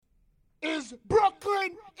Is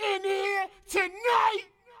Brooklyn in here tonight?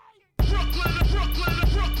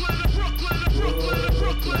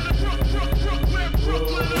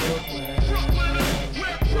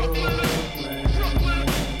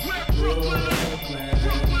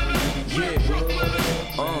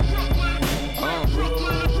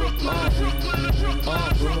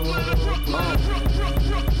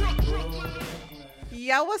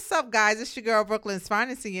 Yo, what's up, guys? It's your girl, Brooklyn's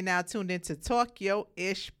Finest, and you're now tuned into Talk Yo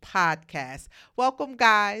Ish Podcast. Welcome,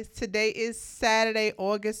 guys. Today is Saturday,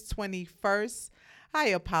 August 21st. I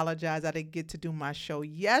apologize. I didn't get to do my show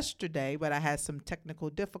yesterday, but I had some technical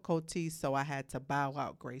difficulties, so I had to bow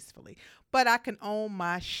out gracefully. But I can own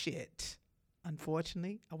my shit.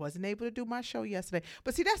 Unfortunately, I wasn't able to do my show yesterday.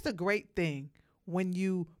 But see, that's the great thing when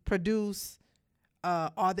you produce,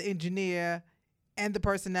 are the engineer and the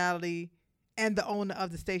personality and the owner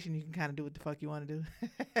of the station. You can kind of do what the fuck you want to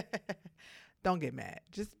do. Don't get mad.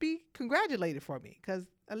 Just be congratulated for me, because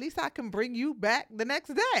at least I can bring you back the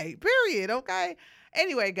next day, period, okay?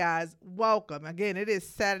 Anyway, guys, welcome. Again, it is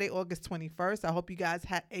Saturday, August 21st. I hope you guys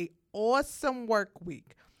had an awesome work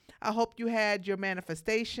week. I hope you had your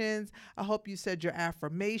manifestations. I hope you said your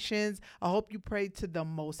affirmations. I hope you prayed to the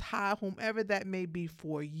Most High, whomever that may be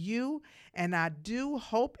for you. And I do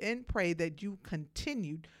hope and pray that you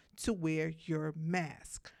continued to wear your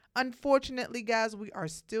mask. Unfortunately, guys, we are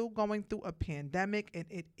still going through a pandemic, and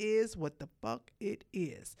it is what the fuck it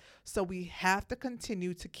is. So we have to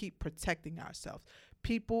continue to keep protecting ourselves.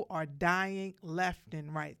 People are dying left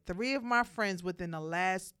and right. 3 of my friends within the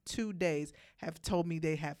last 2 days have told me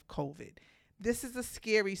they have COVID. This is a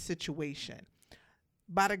scary situation.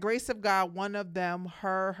 By the grace of God, one of them,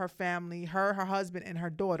 her family, her husband, and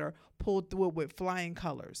her daughter pulled through it with flying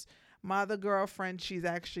colors. My other girlfriend, she's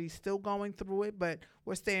actually still going through it, but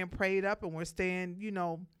we're staying prayed up and we're staying,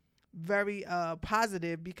 very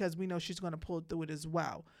positive, because we know she's going to pull through it as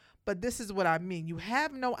well. But this is what I mean. You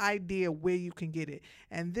have no idea where you can get it.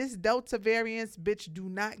 And this Delta variant, bitch, do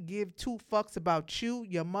not give 2 fucks about you,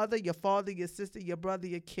 your mother, your father, your sister, your brother,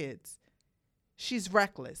 your kids. She's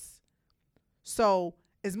reckless. So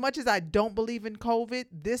as much as I don't believe in COVID,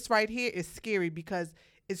 this right here is scary because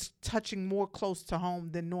it's touching more close to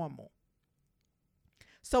home than normal.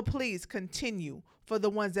 So please continue. For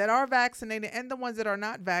the ones that are vaccinated and the ones that are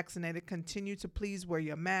not vaccinated, continue to please wear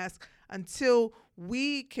your mask until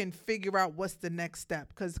we can figure out what's the next step.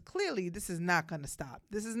 Because clearly this is not going to stop.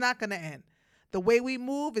 This is not going to end. The way we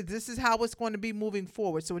move, this is how it's going to be moving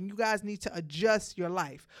forward. So when you guys need to adjust your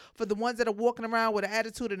life. For the ones that are walking around with an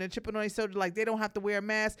attitude and a chip on their shoulder like they don't have to wear a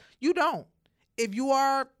mask, you don't. If you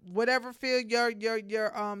are whatever field your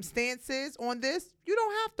stance is on this, you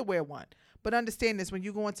don't have to wear one. But understand this, when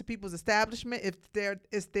you go into people's establishment, if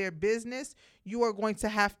it's their business, you are going to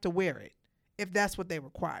have to wear it if that's what they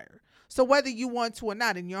require. So whether you want to or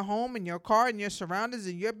not, in your home, in your car, in your surroundings,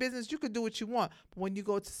 in your business, you can do what you want. But when you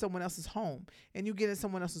go to someone else's home and you get in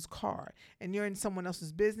someone else's car and you're in someone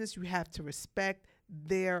else's business, you have to respect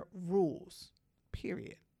their rules,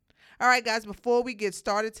 period. All right, guys, before we get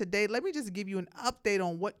started today, let me just give you an update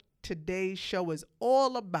on what today's show is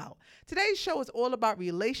all about. Today's show is all about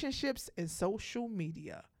relationships and social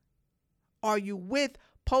media. Are you with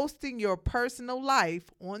posting your personal life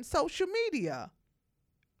on social media?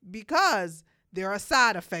 Because there are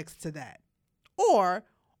side effects to that. Or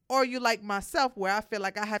are you like myself, where I feel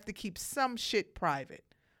like I have to keep some shit private?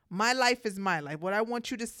 My life is my life. What I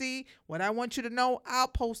want you to see, what I want you to know, I'll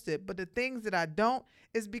post it. But the things that I don't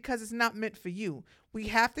is because it's not meant for you. We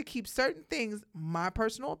have to keep certain things, my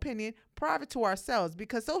personal opinion, private to ourselves,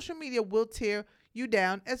 because social media will tear you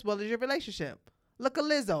down as well as your relationship. Look at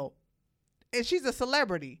Lizzo. And she's a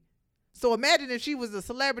celebrity. So imagine if she was a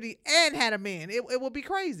celebrity and had a man. It would be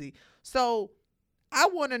crazy. So I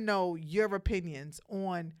want to know your opinions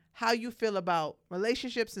on how you feel about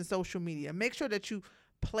relationships and social media. Make sure that you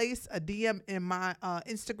place a DM in my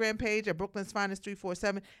Instagram page at Brooklyn's Finest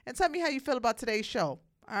 347 and tell me how you feel about today's show.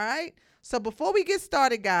 All right. So before we get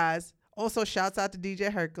started, guys, also shouts out to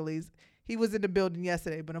DJ Hercules. He was in the building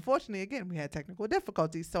yesterday, but unfortunately, again, we had technical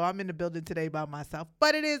difficulties. So I'm in the building today by myself,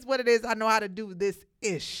 but it is what it is. I know how to do this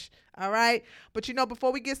ish. All right. But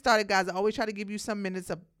before we get started, guys, I always try to give you some minutes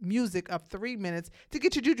of music of 3 minutes to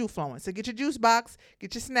get your juju flowing. So get your juice box,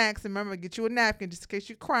 get your snacks, and remember, get you a napkin just in case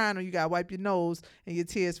you're crying or you got to wipe your nose and your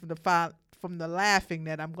tears from the laughing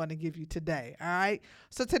that I'm going to give you today. All right.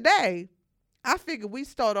 So today, I figured we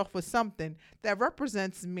start off with something that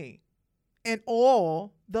represents me and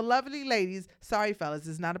all the lovely ladies. Sorry, fellas,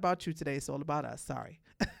 it's not about you today. It's all about us. Sorry.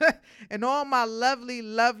 And all my lovely,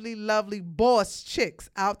 lovely, lovely boss chicks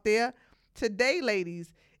out there. Today,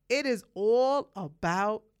 ladies, it is all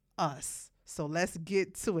about us. So let's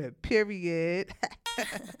get to it, period.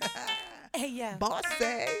 Hey, yo.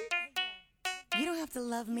 Bossy. You don't have to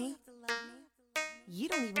love me. You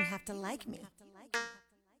don't even have to like me.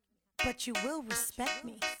 But you will respect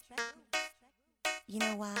me. You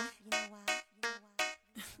know why?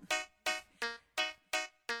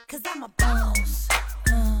 'Cause I'm a boss.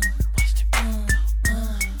 Watch the go.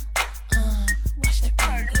 Watch the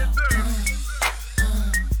go.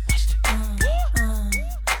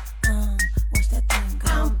 Watch that thing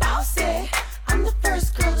go. I'm bossy. I'm the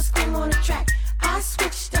first girl to scream on the track. I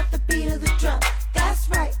switched up the beat of the drum. That's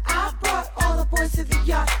right. I brought all the boys to the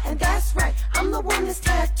yard. And that's right. I'm the one that's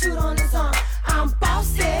tattooed on his arm. I'm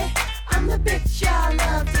bossy. I'm the bitch y'all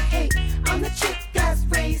love to hate. I'm the chick that's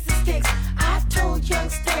raised the stakes. I told young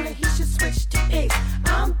Stunner he should switch to 8.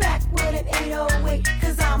 I'm back with an 808,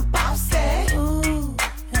 'cause I'm bossy. Ooh,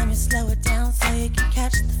 let me slow it down so you can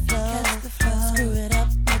catch the flow. Screw it up,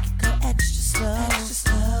 make it go extra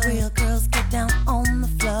slow. Real girls get down on the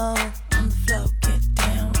floor. Get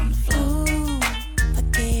down on the floor. Ooh, I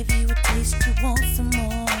gave you a taste, you want some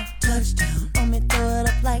more. Touchdown, want me throw it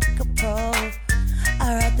up like a pro.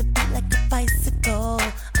 I ride the beat like a bicycle.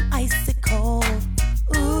 I'm icy cold.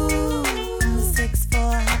 Ooh, I'm the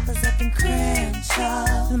 6'4" hoppers up in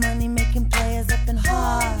Crenshaw. The money making players up in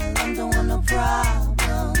Harlem. Don't want no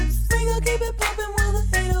problems. We gon' keep it poppin' while the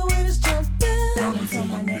 808 is jumpin'. Diamonds on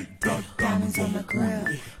my neck, diamonds on my grill.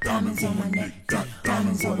 Diamonds on my neck,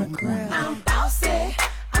 diamonds on my grill. I'm bossy.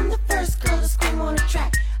 I'm the first girl to scream on the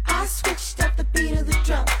track. I switched up the beat of the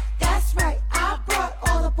drum. That's right. I brought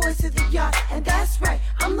all the boys to the yard. And that's right.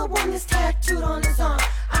 I'm the one that's tattooed on his arm.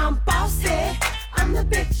 I'm bossy. I'm the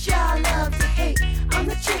bitch y'all love to hate. I'm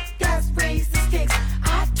the chick that's raised the stakes.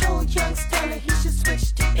 I told young Stunner he should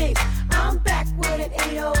switch to 8. I'm back with an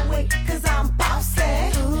 808, 'cause I'm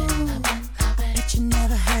bossy. Ooh, but you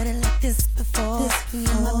never heard it like this before.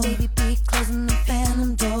 My baby be closing the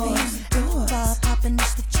phantom doors. Bar popping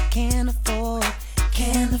this that you can't afford.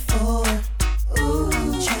 Ooh,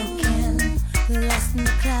 I'm choking. Lost in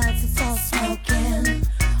the clouds, it's all smoking.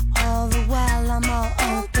 All the while I'm all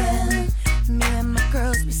open. Me and my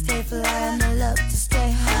girls, we stay fly and I love to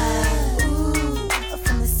stay high. Ooh,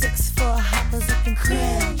 from the 6'4" hoppers up in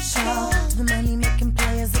Crenshaw to the money making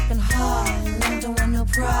players up in Harlem. Don't want no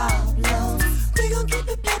problems. We gon' keep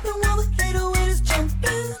it poppin' while the 808 is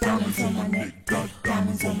jumpin'. Diamonds on my neck,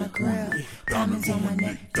 diamonds on my grill. Diamonds on my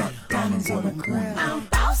neck, diamonds on my grill. I'm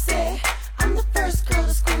bossy. I'm the first girl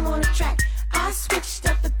to scream on the track. I switched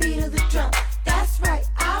up the beat of the drum. That's right.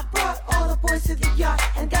 I brought all the boys to the yard.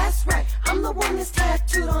 And that's right. I'm the one that's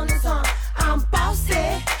tattooed on his arm. I'm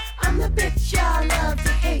bossy. I'm the bitch y'all love to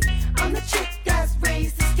hate. I'm the chick that's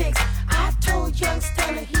raised the stakes. I told young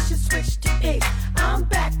Stunner he should switch to 8. I'm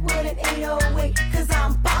back with an 808, 'cause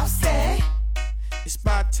I'm bossy. It's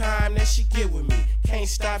about time that she get with me. Can't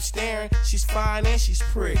stop staring. She's fine and she's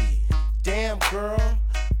pretty. Damn girl,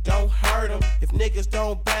 don't hurt 'em. If niggas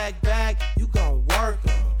don't bag, you gon' work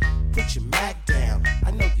 'em. Put your Mac down.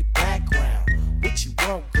 I know your background. What you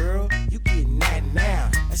want, girl? You getting that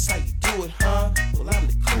now. That's how you do it, huh? Well, I'm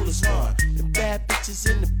the coolest one. The bad bitches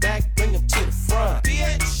in the back, bring 'em to the front.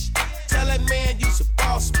 Bitch, tell that man you's a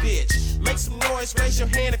boss bitch. Make some noise, raise your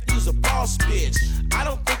hand if you's a boss bitch. I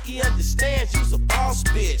don't think he understands you's a boss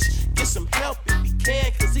bitch. Get some help if he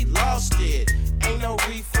can, 'cause he lost it. Ain't no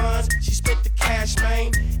refunds, she spent the cash,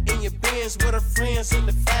 man. In your Benz with her friends in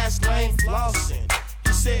the fast lane flossing.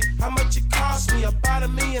 He said, how much it cost me? About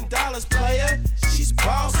 $1 million, player. She's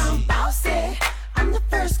bossy. I'm bossy. I'm the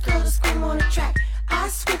first girl to scream on the track. I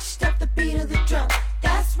switched up the beat of the drum.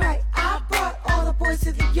 That's right. I brought all the boys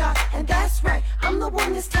to the yard. And that's right. I'm the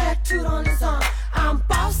one that's tattooed on his arm. I'm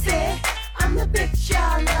bossy. I'm the bitch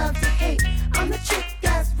y'all love to hate. I'm the chick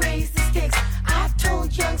that's raised the stakes. I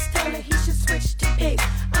told young Stunner he should switch to 8.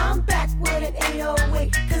 I'm back with an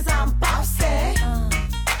 808, 'cause I'm bossy.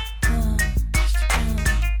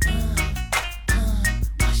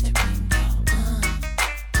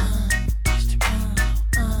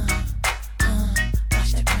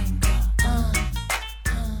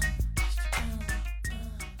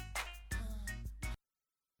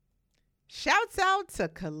 Shouts out to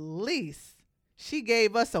Khalees. She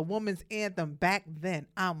gave us a woman's anthem back then.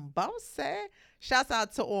 I'm bossy. Shouts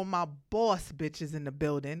out to all my boss bitches in the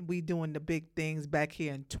building. We doing the big things back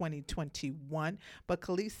here in 2021. But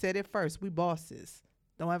Khalees said it first. We bosses.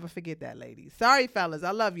 Don't ever forget that, ladies. Sorry, fellas.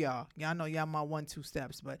 I love y'all. Y'all know y'all my 1-2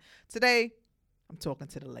 steps. But today, I'm talking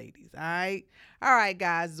to the ladies. All right. All right,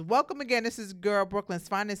 guys. Welcome again. This is Girl Brooklyn's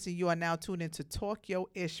Finest, and you are now tuned into Talk Yo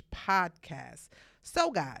Ish podcast.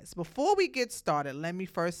 So, guys, before we get started, let me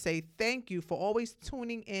first say thank you for always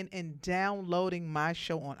tuning in and downloading my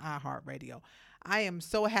show on iHeartRadio. I am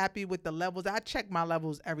so happy with the levels. I check my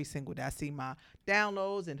levels every single day. I see my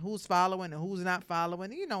downloads and who's following and who's not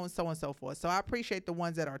following, and so on and so forth. So I appreciate the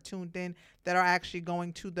ones that are tuned in, that are actually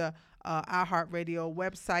going to the iHeartRadio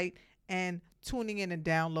website and tuning in and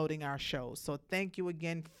downloading our shows. So thank you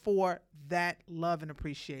again for that love and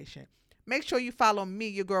appreciation. Make sure you follow me,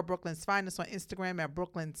 your girl Brooklyn's Finest, on Instagram at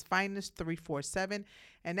Brooklyn's Finest 347,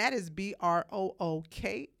 and that is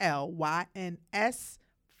BROOKLYNS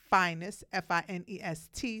Finest FINEST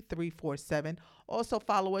 347. Also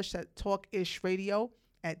follow us at Talk-ish Radio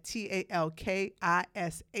at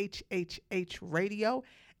TALKISHHH Radio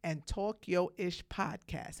and Talk Yo Ish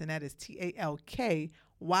Podcast, and that is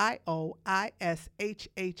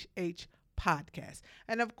TALKYOISHHH Podcast.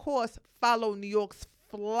 And of course, follow New York's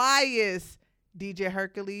flyest DJ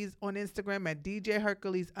Hercules on Instagram at DJ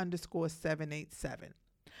Hercules_787.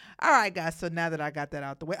 All right, guys. So now that I got that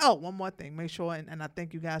out the way, one more thing. Make sure, and I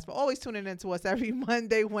thank you guys for always tuning in to us every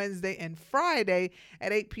Monday, Wednesday, and Friday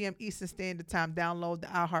at 8 p.m. Eastern Standard Time. Download the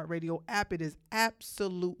iHeartRadio app. It is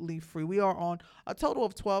absolutely free. We are on a total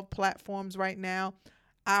of 12 platforms right now,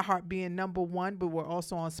 iHeart being number one, but we're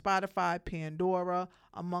also on Spotify, Pandora,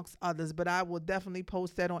 amongst others. But I will definitely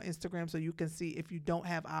post that on Instagram so you can see if you don't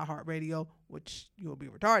have iHeartRadio, which you'll be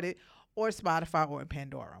retarded, or Spotify or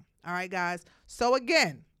Pandora. All right, guys. So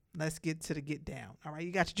again, let's get to the get down. All right,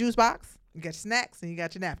 you got your juice box, you got your snacks, and you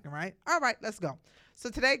got your napkin, right? All right, let's go.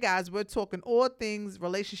 So today, guys, we're talking all things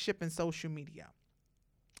relationship and social media.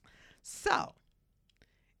 So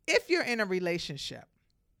if you're in a relationship,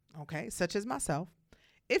 okay, such as myself,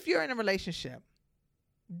 if you're in a relationship,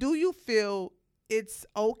 do you feel it's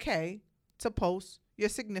okay to post your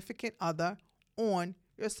significant other on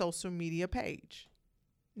your social media page?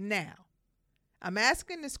 Now, I'm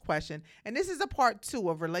asking this question, and this is a part 2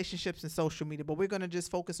 of relationships and social media, but we're going to just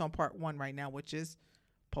focus on part 1 right now, which is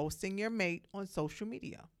posting your mate on social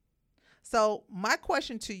media. So my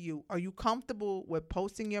question to you, are you comfortable with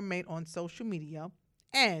posting your mate on social media?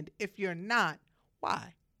 And if you're not,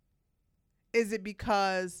 why? Is it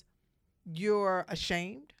because you're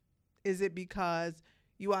ashamed? Is it because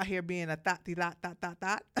you out here being a thot?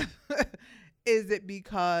 Is it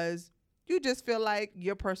because you just feel like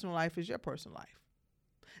your personal life is your personal life?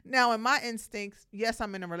 Now, in my instincts, yes,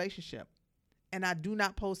 I'm in a relationship, and I do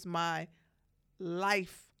not post my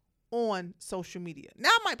life on social media. Now,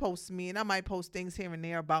 I might post me, and I might post things here and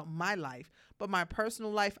there about my life, but my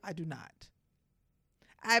personal life, I do not.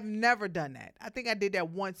 I've never done that. I think I did that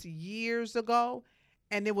once years ago,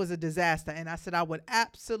 and it was a disaster. And I said I would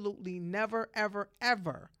absolutely never, ever,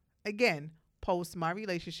 ever again post my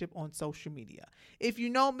relationship on social media. If you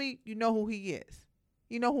know me, you know who he is.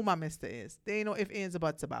 You know who my mister is. There ain't no ifs, ands, or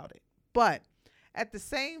buts about it. But at the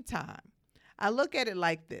same time, I look at it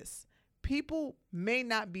like this. People may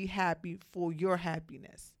not be happy for your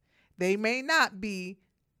happiness. They may not be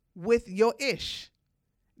with your ish.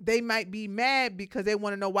 They might be mad because they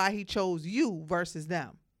want to know why he chose you versus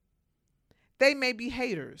them. They may be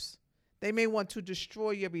haters. They may want to destroy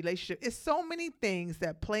your relationship. It's so many things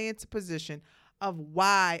that play into position of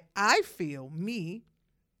why I feel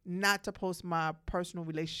not to post my personal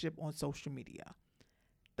relationship on social media.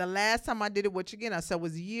 The last time I did it, which again I said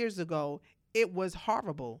was years ago, it was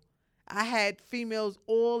horrible. I had females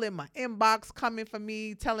all in my inbox coming for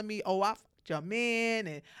me, telling me, I fucked your man,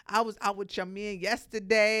 and I was out with your man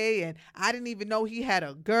yesterday, and I didn't even know he had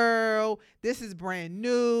a girl. This is brand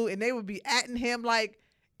new. And they would be atting him like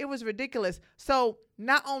it was ridiculous. So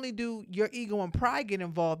not only do your ego and pride get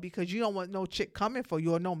involved because you don't want no chick coming for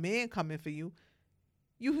you or no man coming for you,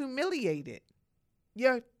 you humiliated.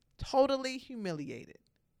 You're totally humiliated.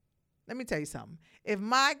 Let me tell you something. If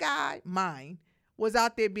mine, was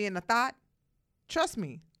out there being a thought, trust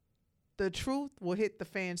me, the truth will hit the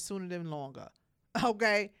fan sooner than longer.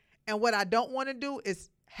 Okay? And what I don't want to do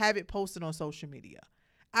is have it posted on social media.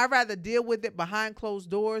 I'd rather deal with it behind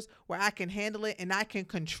closed doors where I can handle it and I can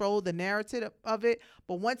control the narrative of it.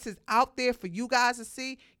 But once it's out there for you guys to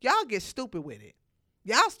see, y'all get stupid with it.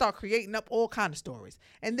 Y'all start creating up all kind of stories.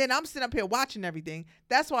 And then I'm sitting up here watching everything.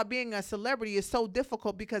 That's why being a celebrity is so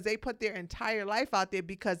difficult, because they put their entire life out there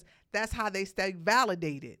because that's how they stay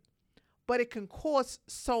validated. But it can cost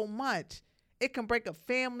so much. It can break up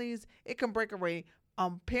families. It can break away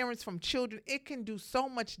parents from children. It can do so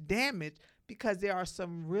much damage because there are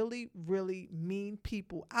some really, really mean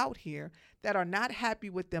people out here that are not happy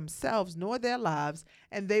with themselves nor their lives,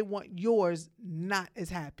 and they want yours not as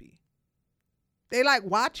happy. They like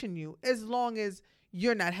watching you as long as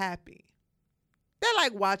you're not happy. They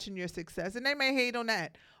like watching your success, and they may hate on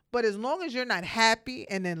that. But as long as you're not happy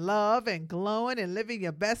and in love and glowing and living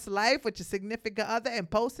your best life with your significant other and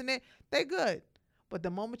posting it, they good. But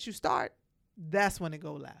the moment you start, that's when it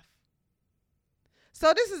go left.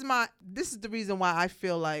 So this is the reason why I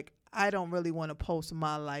feel like I don't really want to post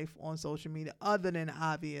my life on social media other than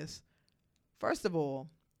obvious. First of all,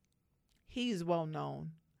 he's well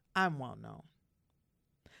known. I'm well known.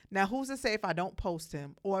 Now, who's to say if I don't post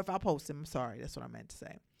him, or if I post him, I'm sorry, that's what I meant to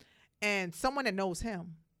say, and someone that knows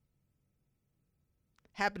him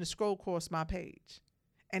happen to scroll across my page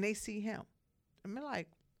and they see him, and they're like,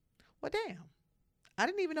 well, damn, I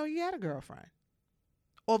didn't even know you had a girlfriend.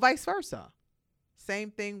 Or vice versa.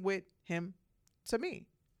 Same thing with him to me.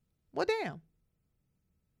 Well, damn,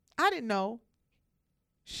 I didn't know,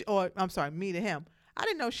 me to him, I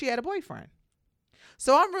didn't know she had a boyfriend.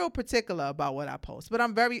 So I'm real particular about what I post, but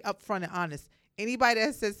I'm very upfront and honest. Anybody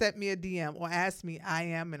that has sent me a DM or asked me, I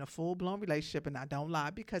am in a full-blown relationship, and I don't lie,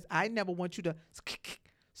 because I never want you to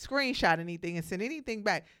screenshot anything and send anything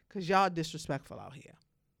back, because y'all disrespectful out here.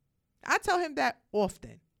 I tell him that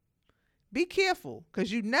often. Be careful,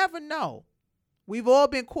 because you never know. We've all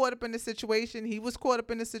been caught up in the situation. He was caught up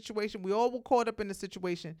in the situation. We all were caught up in the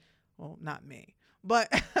situation. Well, not me.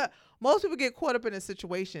 But most people get caught up in a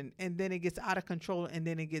situation, and then it gets out of control, and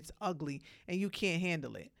then it gets ugly, and you can't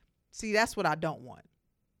handle it. See, that's what I don't want.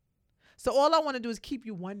 So all I want to do is keep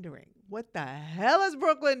you wondering, what the hell is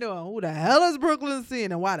Brooklyn doing? Who the hell is Brooklyn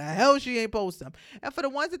seeing? And why the hell she ain't posting them? And for the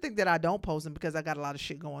ones that think that I don't post them because I got a lot of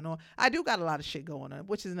shit going on, I do got a lot of shit going on,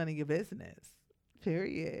 which is none of your business.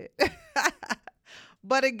 Period.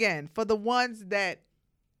 But again, for the ones that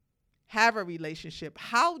have a relationship,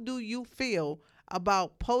 how do you feel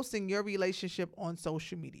about posting your relationship on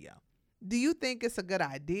social media? Do you think it's a good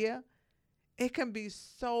idea? It can be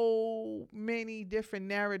so many different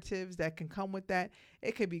narratives that can come with that.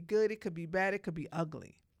 It could be good, it could be bad, it could be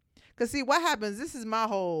ugly. Because see, what happens, this is my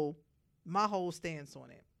whole stance on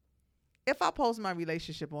it. If I post my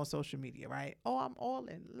relationship on social media, right? Oh, I'm all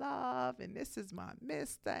in love, and this is my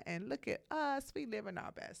mister, and look at us. We living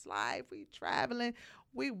our best life. We traveling.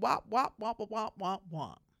 We wop, wop, wop, wop, wop,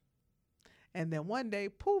 wop. And then one day,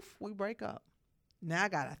 poof, we break up. Now I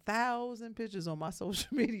got 1,000 pictures on my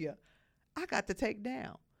social media I got to take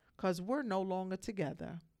down because we're no longer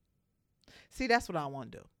together. See, that's what I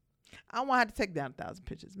want to do. I want to have to take down 1,000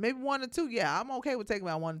 pictures. Maybe 1 or 2. Yeah, I'm okay with taking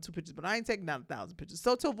down 1 or 2 pictures, but I ain't taking down 1,000 pictures.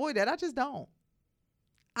 So to avoid that, I just don't.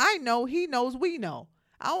 I know, he knows, we know.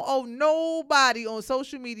 I don't owe nobody on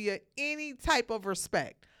social media any type of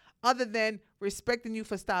respect other than respecting you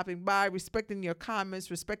for stopping by, respecting your comments,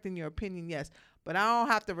 respecting your opinion, yes. But I don't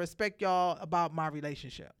have to respect y'all about my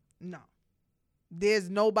relationship. No. There's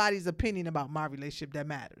nobody's opinion about my relationship that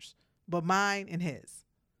matters but mine and his.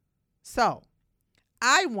 So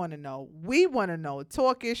I want to know, we want to know,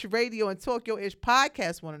 Talk-ish Radio and Talk Your Ish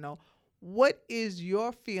podcast want to know, what is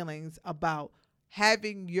your feelings about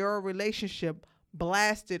having your relationship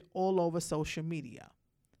blasted all over social media?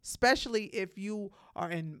 Especially if you are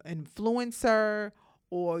an influencer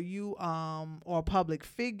or you or a public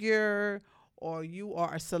figure or you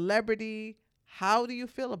are a celebrity. How do you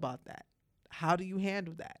feel about that? How do you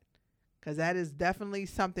handle that? Because that is definitely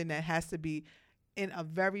something that has to be in a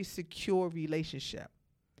very secure relationship.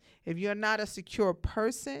 If you're not a secure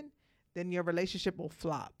person, then your relationship will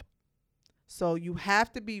flop. So you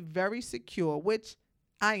have to be very secure, which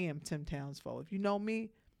I am Tim Townsville. If you know me,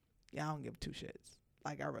 yeah, I don't give 2 shits.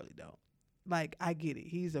 Like, I really don't. Like, I get it.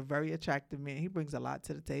 He's a very attractive man. He brings a lot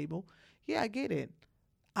to the table. Yeah, I get it.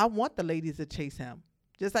 I want the ladies to chase him.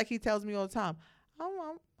 Just like he tells me all the time, I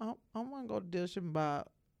want to go to the dealership and buy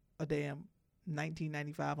a damn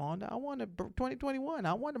 1995 Honda. I want a 2021.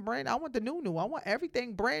 I want a brand. I want the new. I want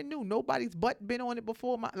everything brand new. Nobody's butt been on it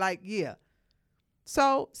before. Yeah.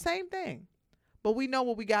 So same thing. But we know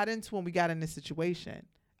what we got into when we got in this situation.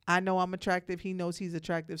 I know I'm attractive. He knows he's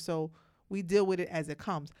attractive. So we deal with it as it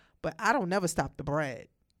comes. But I don't never stop the bread.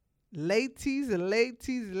 Ladies,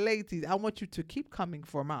 I want you to keep coming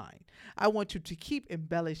for mine. I want you to keep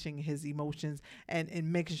embellishing his emotions and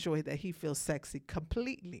making sure that he feels sexy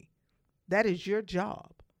completely. That is your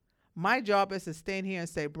job. My job is to stand here and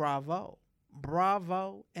say bravo,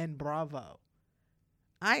 bravo, and bravo.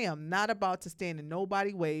 I am not about to stand in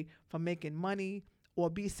nobody's way for making money or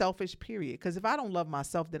be selfish, period. Because if I don't love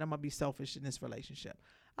myself, then I'm going to be selfish in this relationship.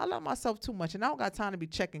 I love myself too much, and I don't got time to be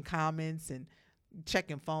checking comments and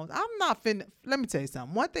checking phones. I'm not finna, let me tell you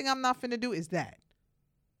something. One thing I'm not finna do is that.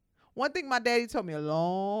 One thing my daddy told me a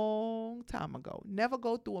long time ago, never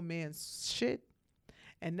go through a man's shit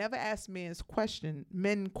and never ask men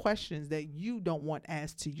questions that you don't want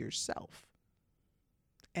asked to yourself.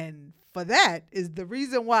 And for that is the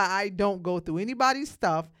reason why I don't go through anybody's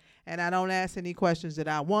stuff and I don't ask any questions that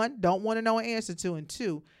I, one, don't want to know an answer to, and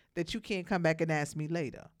two, that you can't come back and ask me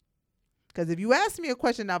later. Because if you ask me a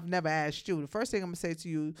question I've never asked you, the first thing I'm going to say to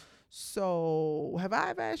you, so have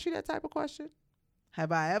I ever asked you that type of question?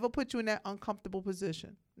 Have I ever put you in that uncomfortable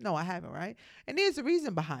position? No, I haven't, right? And there's a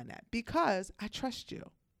reason behind that. Because I trust you.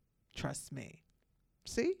 Trust me.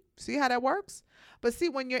 See? See how that works? But see,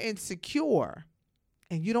 when you're insecure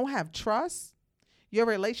and you don't have trust, your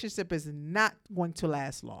relationship is not going to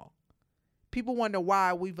last long. People wonder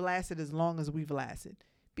why we've lasted as long as we've lasted.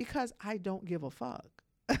 Because I don't give a fuck.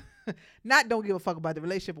 Not don't give a fuck about the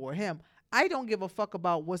relationship or him. I don't give a fuck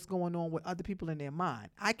about what's going on with other people in their mind.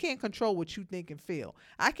 I can't control what you think and feel.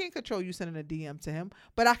 I can't control you sending a DM to him,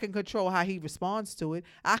 but I can control how he responds to it.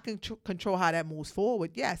 I can control how that moves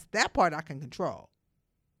forward. Yes, that part I can control.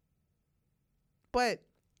 But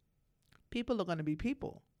people are going to be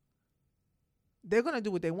people. They're going to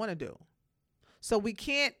do what they want to do. So we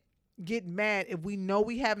can't get mad if we know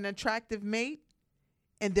we have an attractive mate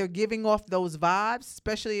and they're giving off those vibes,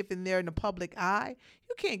 especially if they're in the public eye.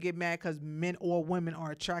 You can't get mad because men or women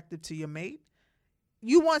are attracted to your mate.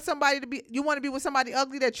 You want to be with somebody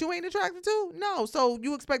ugly that you ain't attracted to? No. So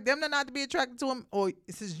you expect them to not to be attracted to him, or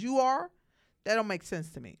since you are? That don't make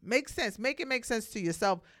sense to me. Makes sense. Make it make sense to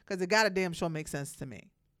yourself, because it gotta damn sure make sense to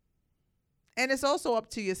me. And it's also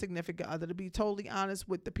up to your significant other to be totally honest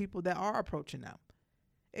with the people that are approaching them.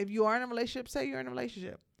 If you are in a relationship, say you're in a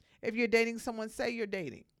relationship. If you're dating someone, say you're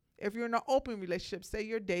dating. If you're in an open relationship, say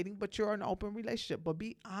you're dating, but you're in an open relationship. But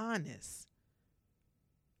be honest.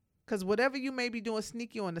 Because whatever you may be doing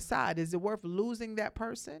sneaky on the side, is it worth losing that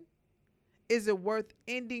person? Is it worth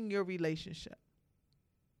ending your relationship?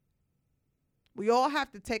 We all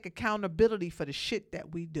have to take accountability for the shit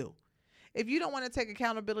that we do. If you don't want to take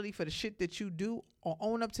accountability for the shit that you do or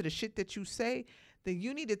own up to the shit that you say, then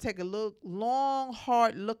you need to take a long,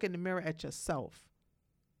 hard look in the mirror at yourself.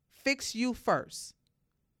 Fix you first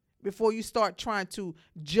before you start trying to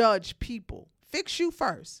judge people. Fix you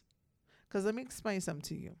first. Because let me explain something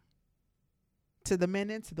to you. To the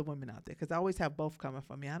men and to the women out there. Because I always have both coming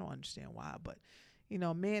from me. I don't understand why. But, you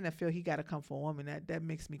know, men that feel he got to come for a woman, that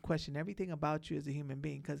makes me question everything about you as a human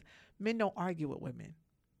being. Because men don't argue with women.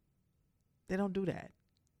 They don't do that.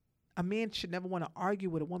 A man should never want to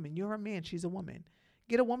argue with a woman. You're a man. She's a woman.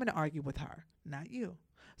 Get a woman to argue with her, not you.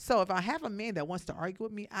 So if I have a man that wants to argue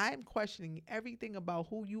with me, I am questioning everything about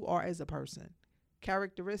who you are as a person.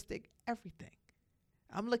 Characteristic, everything.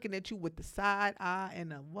 I'm looking at you with the side eye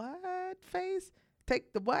and the what face?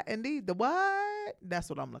 Take the what and leave the what? That's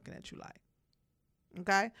what I'm looking at you like.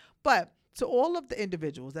 Okay? But to all of the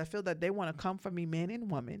individuals that feel that they want to come for me, men and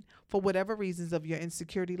women, for whatever reasons of your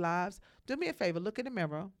insecurity lives, do me a favor. Look in the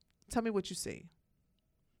mirror. Tell me what you see.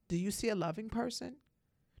 Do you see a loving person?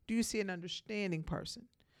 Do you see an understanding person?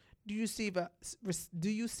 Do you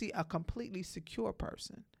see a completely secure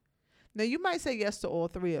person? Now, you might say yes to all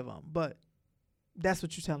three of them, but that's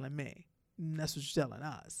what you're telling me. And that's what you're telling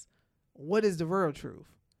us. What is the real truth?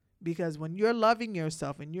 Because when you're loving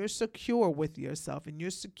yourself and you're secure with yourself and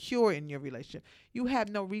you're secure in your relationship, you have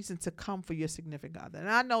no reason to come for your significant other.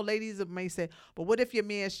 And I know ladies may say, but what if your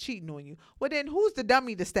man's cheating on you? Well, then who's the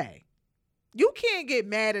dummy to stay? You can't get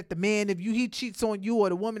mad at the man if he cheats on you or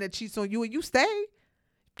the woman that cheats on you and you stay.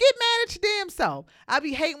 Get mad at your damn self. I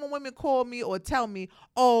be hating when women call me or tell me,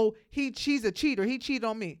 oh, she's a cheater. He cheated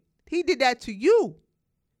on me. He did that to you.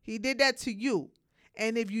 He did that to you.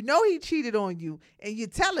 And if you know he cheated on you and you're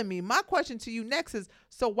telling me, my question to you next is,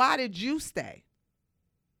 so why did you stay?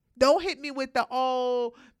 Don't hit me with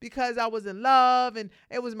because I was in love and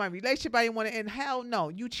it was my relationship. I didn't want to end. Hell no.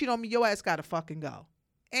 You cheat on me, your ass got to fucking go.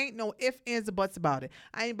 Ain't no ifs, ands, or buts about it.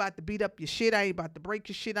 I ain't about to beat up your shit. I ain't about to break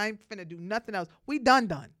your shit. I ain't finna do nothing else. We done.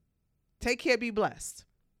 Take care, be blessed.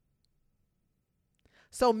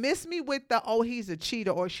 So miss me with he's a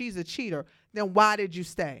cheater or she's a cheater. Then why did you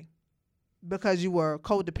stay? Because you were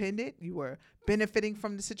codependent? You were benefiting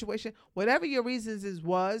from the situation? Whatever your reasons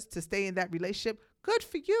was to stay in that relationship, good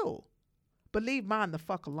for you. But leave mine the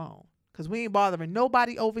fuck alone. Because we ain't bothering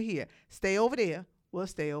nobody over here. Stay over there. We'll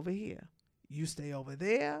stay over here. You stay over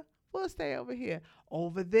there, we'll stay over here.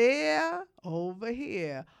 Over there, over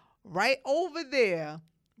here. Right over there,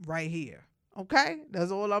 right here. Okay?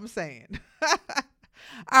 That's all I'm saying.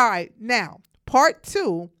 All right. Now, part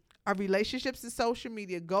 2 of relationships and social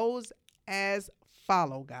media goes as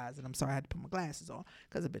follow, guys. And I'm sorry I had to put my glasses on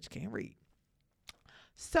because a bitch can't read.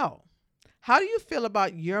 So, how do you feel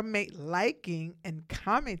about your mate liking and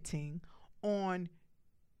commenting on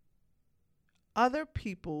other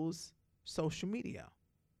people's social media?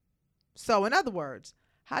 So in other words,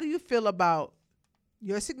 How do you feel about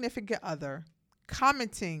your significant other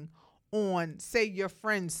commenting on, say, your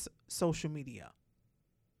friend's social media?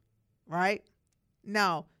 Right?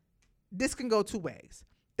 Now, this can go two ways.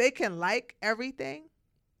 They can like everything,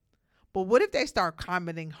 but what if they start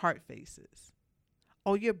commenting heart faces?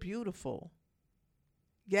 Oh, you're beautiful.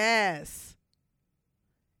 Yes.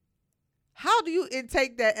 How do you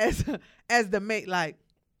take that as the mate? Like,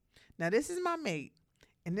 now this is my mate,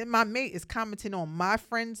 and then my mate is commenting on my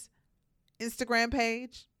friend's Instagram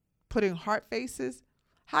page, putting heart faces.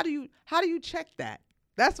 How do you check that?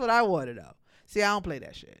 That's what I want to know. See, I don't play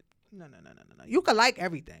that shit. No. You can like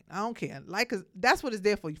everything. I don't care. That's what it's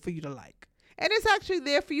there for you to like. And it's actually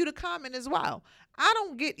there for you to comment as well. I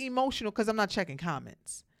don't get emotional because I'm not checking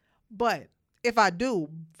comments. But if I do,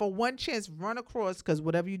 for one chance, run across, because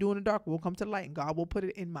whatever you do in the dark will come to light, and God will put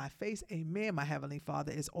it in my face. Amen. My Heavenly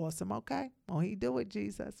Father is awesome. Okay. Won't he do it,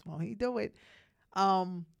 Jesus? Won't he do it?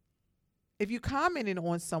 If you commented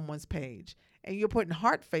on someone's page and you're putting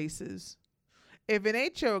heart faces, if it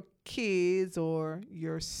ain't your kids or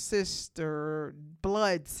your sister,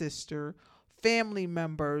 blood sister, family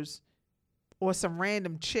members, or some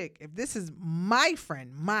random chick, if this is my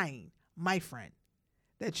friend, my friend,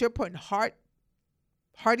 that you're putting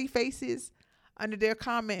hearty faces under their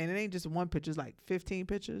comment, and it ain't just one picture, it's like 15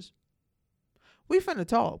 pictures, we finna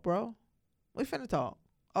talk, bro. We finna talk.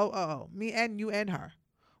 Oh, me and you and her.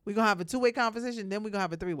 We gonna have a two-way conversation, then we gonna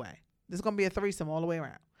have a three-way. This is gonna be a threesome all the way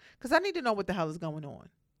around. Because I need to know what the hell is going on.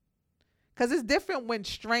 Because it's different when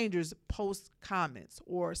strangers post comments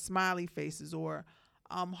or smiley faces or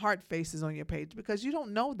heart faces on your page, because you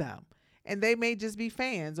don't know them. And they may just be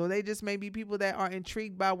fans, or they just may be people that are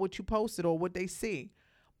intrigued by what you posted or what they see.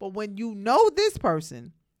 But when you know this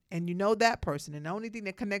person and you know that person, and the only thing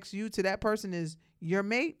that connects you to that person is your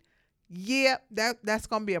mate, yeah, that's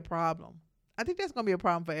going to be a problem. I think that's going to be a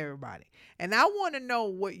problem for everybody. And I want to know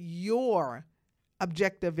what your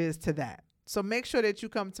objective is to that. So make sure that you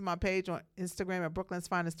come to my page on Instagram at Brooklyn's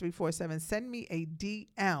Finest 347. Send me a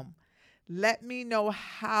DM. Let me know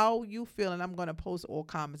how you feel, and I'm going to post all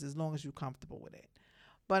comments as long as you're comfortable with it.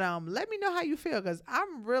 But let me know how you feel, because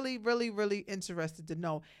I'm really, really, really interested to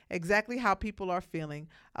know exactly how people are feeling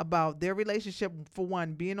about their relationship, for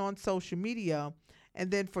one, being on social media, and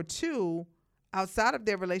then for two, outside of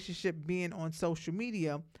their relationship being on social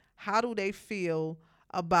media, how do they feel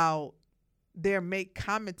about their mate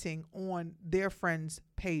commenting on their friends'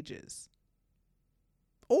 pages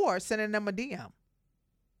or sending them a DM?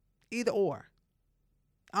 Either or.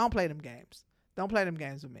 I don't play them games. Don't play them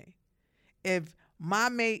games with me. If my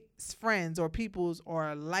mate's friends or people's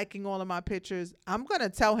are liking all of my pictures, I'm going to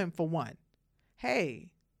tell him, for one,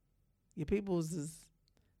 hey, your people's is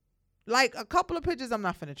like a couple of pictures I'm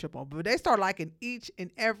not finna trip on, but they start liking each and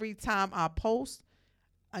every time I post.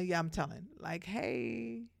 Yeah, I'm telling, like,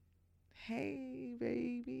 hey,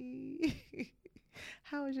 baby,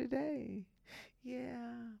 how was your day?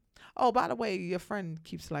 Yeah. Oh, by the way, your friend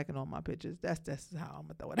keeps liking all my pictures. That's how I'm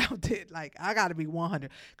gonna throw it out there. Like, I gotta be 100,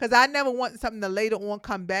 because I never want something to later on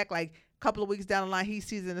come back, like a couple of weeks down the line, he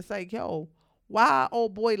sees it and it's like, yo, why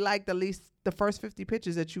old boy liked at least the first 50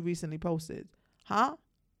 pictures that you recently posted? Huh?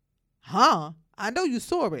 I know you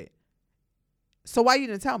saw it. So why you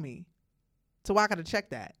didn't tell me? So why I gotta check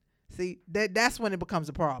that? See, that's when it becomes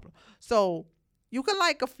a problem. So you can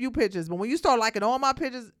like a few pictures, but when you start liking all my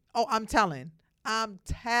pictures, oh, I'm telling. I don't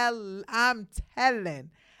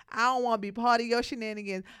want to be part of your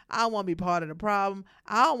shenanigans. I don't want to be part of the problem.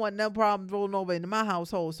 I don't want no problem rolling over into my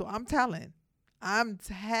household. So I'm telling.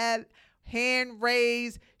 Hand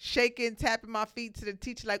raised, shaking, tapping my feet to the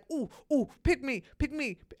teacher like, ooh, pick me.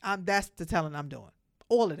 That's the telling I'm doing.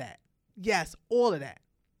 All of that. Yes, all of that.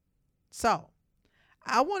 So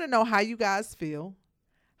I want to know how you guys feel.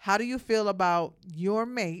 How do you feel about your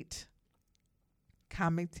mate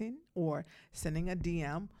commenting or sending a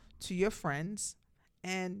DM to your friends,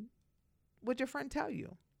 and what'd your friend tell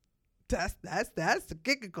you? That's the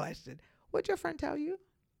kicking question. What'd your friend tell you?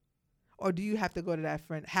 Or do you have to go to that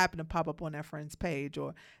friend, happen to pop up on that friend's page,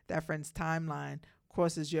 or that friend's timeline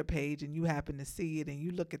crosses your page and you happen to see it and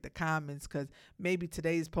you look at the comments, because maybe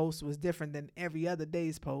today's post was different than every other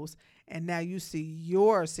day's post, and now you see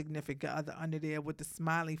your significant other under there with the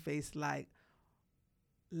smiley face, like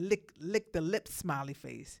lick the lips smiley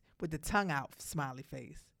face with the tongue out smiley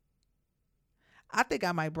face. I think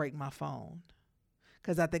I might break my phone,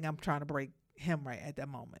 because I think I'm trying to break him right at that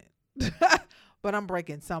moment. But I'm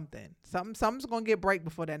breaking something. Something's going to get break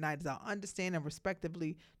before that night is out. Understand and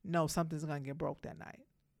respectively know something's going to get broke that night.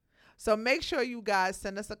 So make sure you guys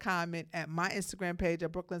send us a comment at my Instagram page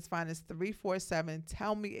at Brooklyn's Finest 347.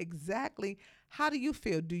 Tell me exactly, how do you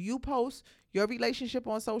feel? Do you post your relationship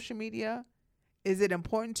on social media? Is it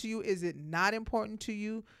important to you? Is it not important to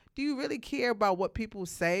you? Do you really care about what people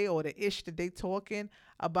say or the ish that they talking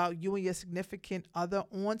about you and your significant other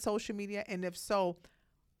on social media? And if so,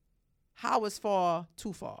 how is far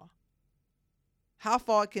too far? How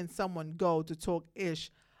far can someone go to talk ish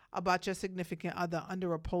about your significant other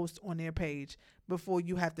under a post on their page before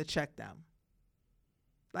you have to check them?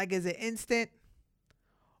 Like, is it instant,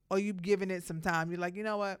 or you giving it some time? You're like, you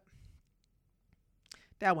know what?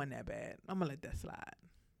 That wasn't that bad. I'm going to let that slide.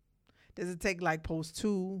 Does it take like post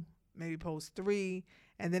 2, maybe post 3,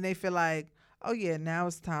 and then they feel like, oh yeah, now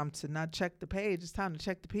it's time to not check the page. It's time to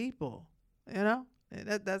check the people. You know,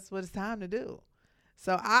 that's what it's time to do.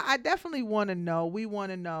 So I definitely want to know. We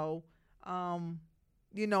want to know,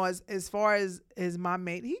 you know, as far as my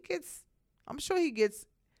mate, I'm sure he gets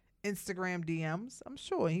Instagram DMs. I'm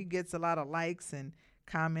sure he gets a lot of likes and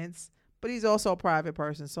comments, but he's also a private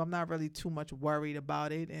person. So I'm not really too much worried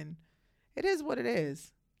about it. And it is what it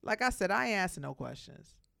is. Like I said, I ain't asking no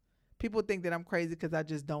questions. People think that I'm crazy because I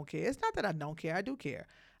just don't care. It's not that I don't care. I do care.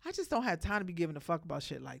 I just don't have time to be giving a fuck about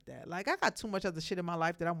shit like that. Like, I got too much other shit in my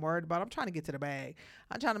life that I'm worried about. I'm trying to get to the bag.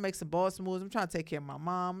 I'm trying to make some boss moves. I'm trying to take care of my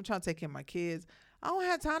mom. I'm trying to take care of my kids. I don't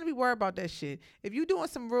have time to be worried about that shit. If you doing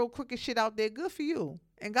some real crooked shit out there, good for you.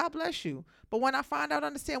 And God bless you. But when I find out,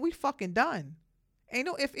 understand, we fucking done. Ain't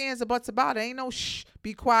no ifs, ands, or buts about it. Ain't no shh,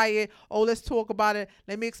 be quiet. Oh, let's talk about it.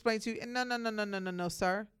 Let me explain to you. And no,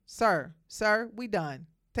 sir. Sir, we done.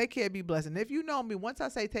 Take care, be blessed. And if you know me, once I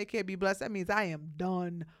say take care, be blessed, that means I am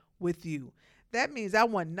done with you. That means I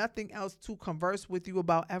want nothing else to converse with you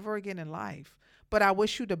about ever again in life. But I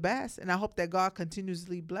wish you the best, and I hope that God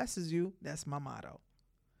continuously blesses you. That's my motto.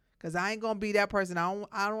 Because I ain't going to be that person. I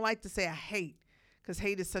don't like to say I hate, because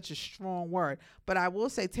hate is such a strong word. But I will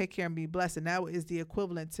say take care and be blessed. And that is the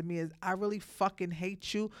equivalent to me is I really fucking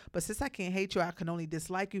hate you. But since I can't hate you, I can only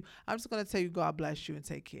dislike you. I'm just going to tell you God bless you and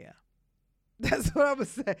take care. That's what I'm going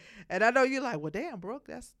to say. And I know you're like, well, damn, Brooke,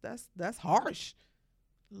 that's harsh.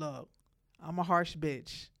 Look, I'm a harsh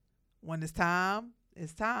bitch. When it's time,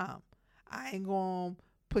 it's time. I ain't going to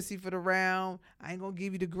pussyfoot around. I ain't going to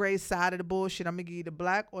give you the gray side of the bullshit. I'm going to give you the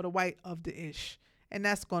black or the white of the ish. And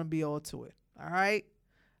that's going to be all to it. All right?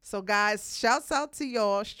 So, guys, shouts out to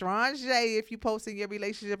y'all. Strong J if you posting your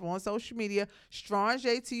relationship on social media. Strong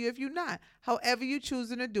J to you if you're not. However you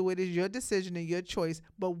choosing to do it is your decision and your choice.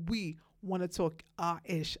 But we want to talk our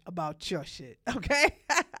ish about your shit. Okay?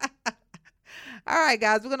 All right,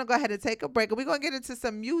 guys, we're going to go ahead and take a break. And we're going to get into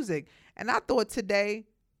some music. And I thought today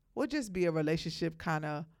would just be a relationship kind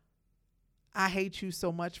of I hate you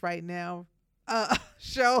so much right now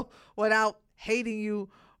show without hating you.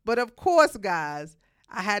 But, of course, guys,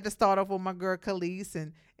 I had to start off with my girl Khalees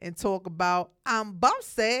and talk about I'm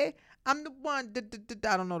bossy. I'm the one.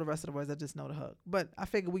 I don't know the rest of the words. I just know the hook. But I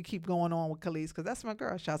figure we keep going on with Khalees because that's my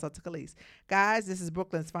girl. Shouts out to Khalees. Guys, this is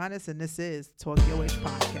Brooklyn's Finest, and this is Talk Your Ish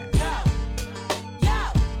Podcast.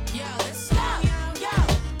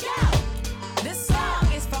 This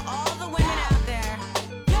song is for all the women out there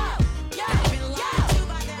that have been lied to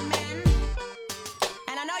by their men.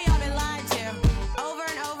 And I know y'all been lied to over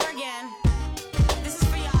and over again. This is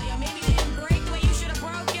for y'all. Yo, maybe you didn't break the way you should have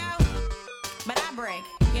broke, yo. But I break.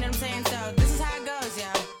 You know what I'm saying? So this is how it goes,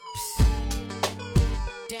 yo.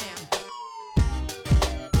 Damn.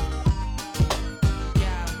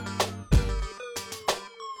 Yo.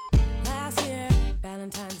 Last year,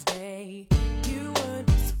 Valentine's Day, you would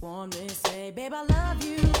sworn me, say, babe, I love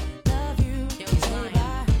you. Yo, he's lying.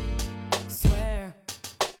 I swear,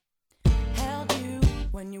 held you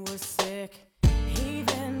when you were sick,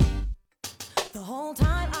 even the whole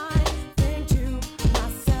time I think to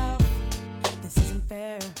myself, this isn't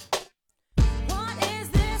fair. What is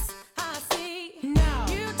this I see? No.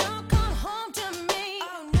 You don't come home to me.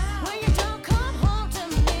 Oh, no. When you don't come home to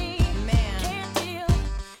me. Man. Can't deal,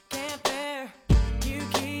 can't bear. You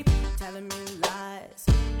keep telling me lies.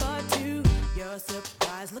 But to your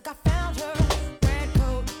surprise, look, I found her. Red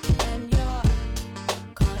coat and you're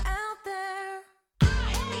caught out there. I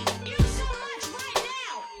hate you so much right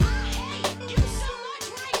now. I hate you so much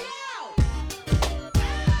right now.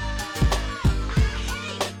 I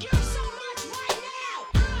hate you so much right now.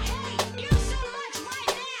 I hate you so much right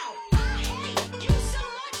now. I hate you so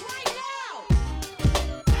much right now.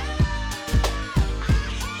 I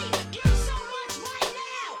hate you so much right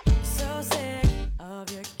now. So sick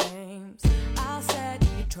of your games. I'll set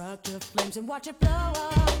your truck to flames and watch it blow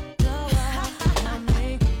up, blow up.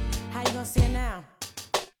 Mommy, how you gonna see it now?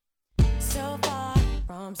 So far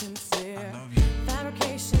from sincere.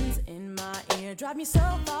 drive me so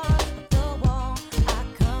far up the wall. I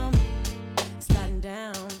come sliding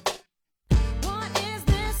down. What is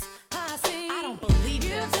this I see? I don't believe you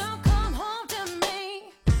this. don't come home to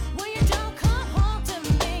me. When you don't come home to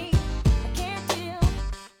me, I can't deal,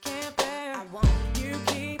 can't bear. I won't. You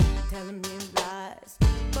keep telling me lies,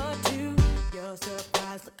 but to your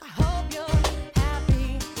surprise, look, I hope you're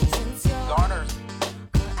happy since you're caught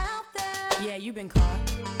out there. Yeah, you've been caught.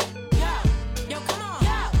 Yo, come on.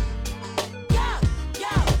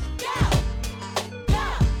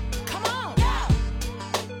 Come on. I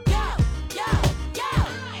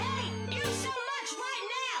hate you so much right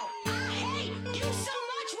now. I hate you so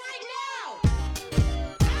much right now.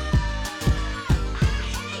 I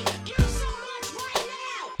hate you so much right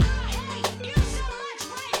now. I hate you so much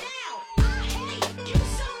right now. I hate you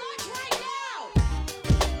so much right now.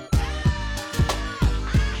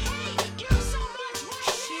 I hate you so much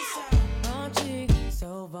right now. Raunchy,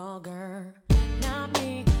 so vulgar. Not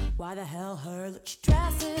me. Why the hell her? Look, she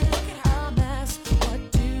dresses a mess.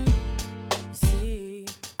 What do you see?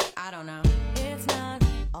 I don't know. It's not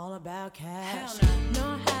all about cash, Hell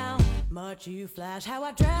nor how much you flash. How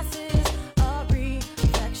I dress is a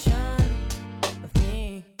reflection of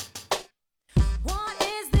me. What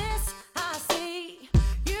is this I see?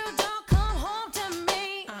 You don't come home to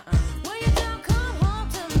me. When you don't come home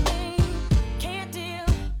to me, can't deal,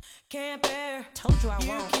 can't bear. Told you I You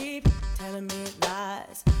won't. keep telling me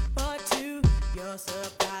lies, but to your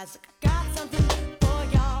surprise, look, I got something for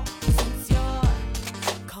y'all since you're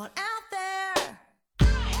caught out there. I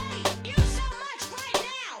hate you so much right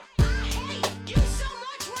now. I hate you so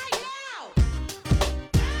much right now.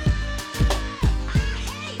 I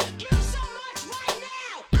hate you so much right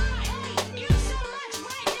now. I hate you so much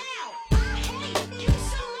right now. I hate you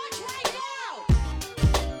so much right now.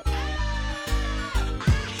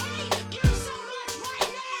 I hate you so much right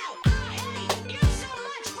now. I hate you so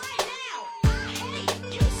much right now. I hate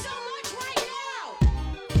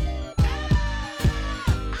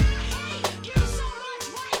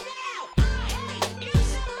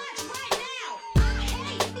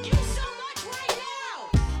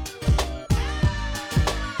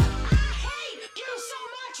you so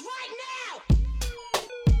much right now.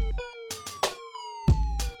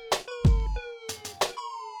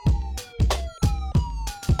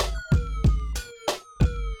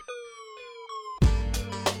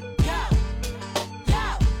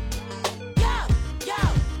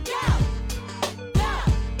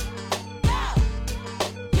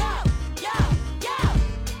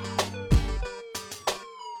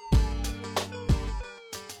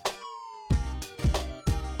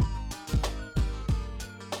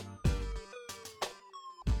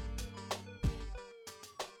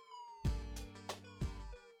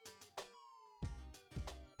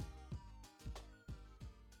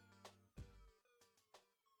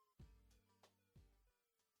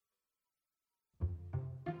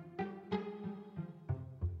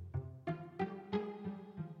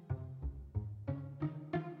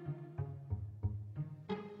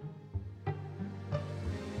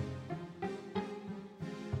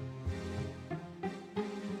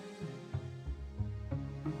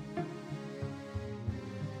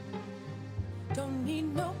 Don't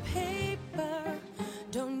need no paper,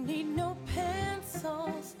 don't need no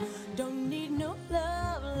pencils, don't need no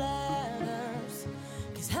love letters.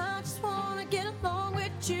 'Cause I just wanna get along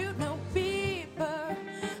with you, no beeper.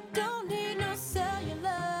 Don't need no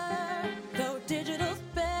cellular, though digital's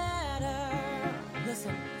better.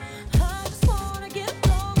 Listen, I just wanna get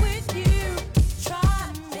along with you. Try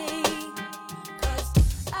me, 'cause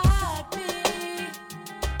I'd be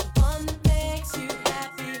the one that makes you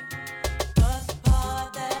happy. But the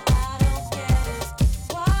part that I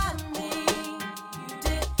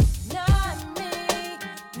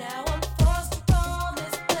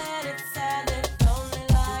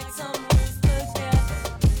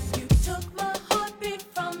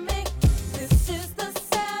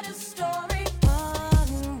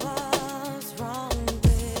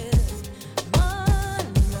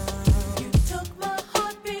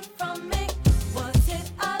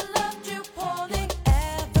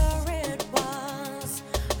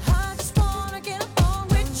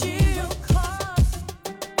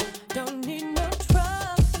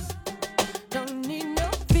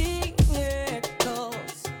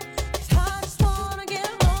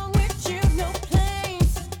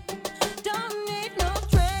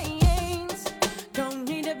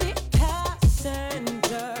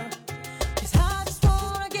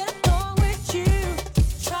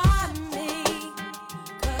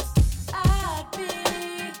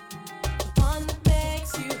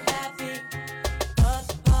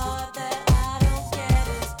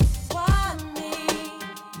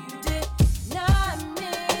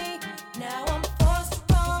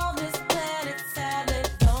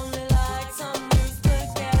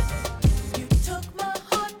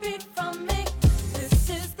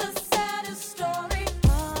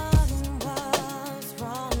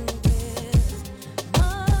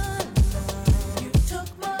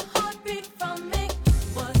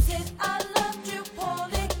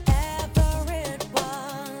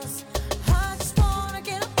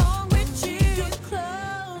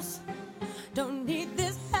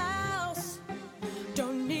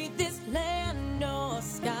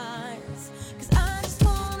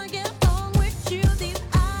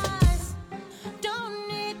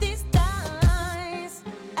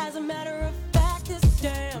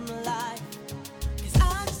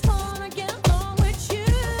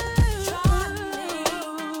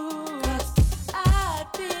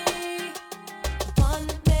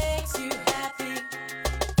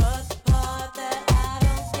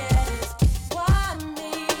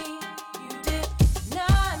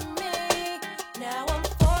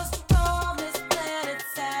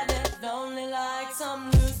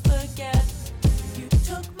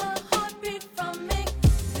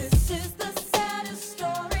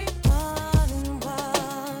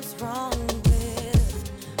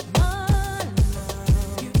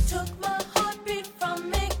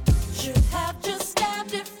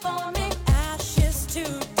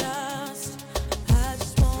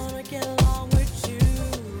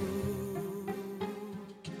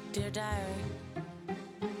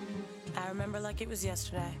was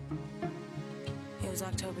yesterday. It was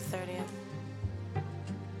October 30th.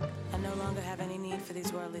 I no longer have any need for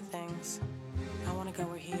these worldly things. I want to go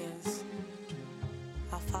where he is.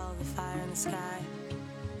 I'll follow the fire in the sky.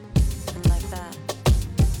 And like that,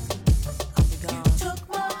 I'll be gone. You took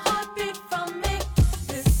my heartbeat from me.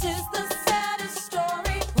 This is the saddest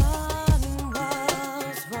story. What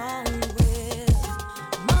was wrong with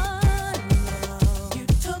my love? You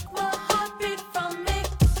took my heartbeat from me.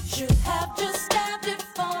 Should have just stabbed it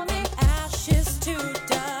for me. Ashes to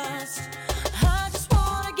dust. I just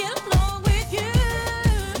wanna get along with you.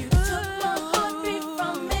 You took my heartbeat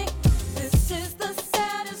from me. This is the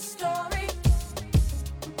saddest story.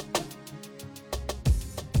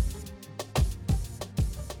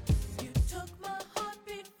 You took my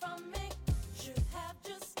heartbeat from me. Should have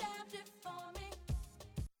just stabbed it for me.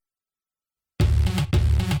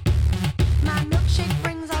 My milkshake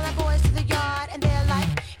brings all the boys to the yard, and they're like,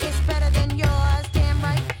 it's better than yours. Damn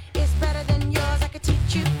right, it's better than yours. I could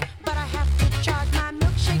teach you, but I have to charge. My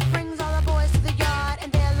milkshake brings all the boys to the yard,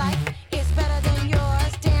 and they're like, it's better than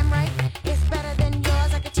yours. Damn right, it's better than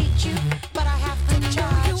yours. I could teach you, but I have to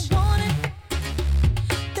charge. You want it,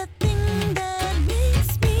 the thing that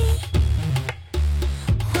makes me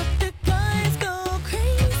what the guys go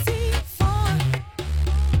crazy for.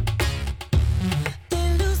 They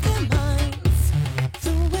lose their minds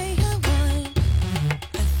the way I whine.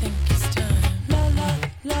 I think it's time. La la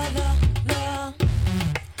la la la.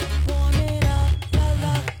 Warm it up. La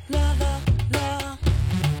la la la la.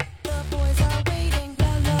 The boys are waiting.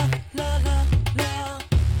 La la la la la.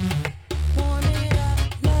 Warm it up.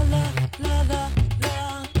 La la la la la.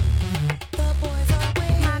 The boys are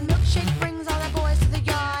waiting. My milkshake brings all the boys to the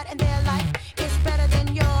yard, and they're like, it's better than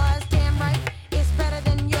yours. Damn right, it's better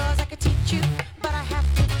than yours. I could teach you, but I have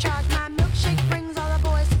to charge. My milkshake brings all the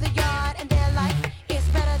boys to the yard, and they're like, it's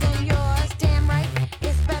better than yours. Damn right,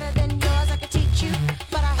 it's better than yours. I could teach you,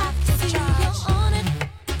 but I have to See charge. you're on it.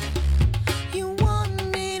 You want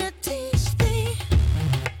me to teach thee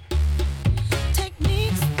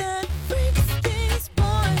techniques that freaks these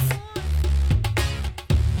boys.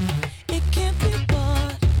 It can't be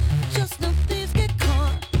bought. Just no thieves get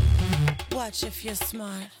caught. Watch if you're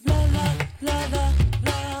smart. La la la la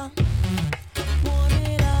la. Warm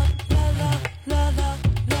it up. La la la la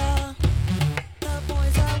la. The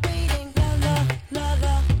boys are waiting. La la la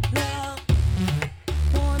la la.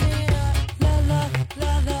 Warm it up. La la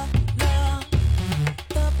la la la.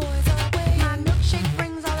 The boys are waiting. My milkshake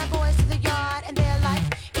brings all the boys to the yard, and they're like,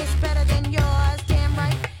 it's better than yours. Damn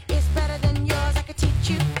right, it's better than yours. I could teach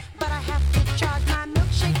you, but I have to charge. My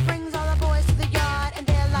milkshake brings all the boys to the yard, and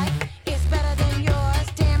they're like, it's better than yours.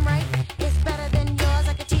 Damn right, it's better than yours.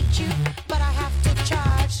 I could teach you, but I have to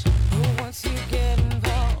charge. Once you get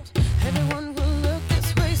involved, everyone will look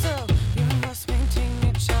this way, so you must maintain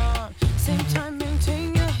your charm. Same time,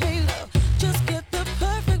 maintain your halo. Just get the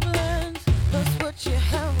perfect blend. Plus what you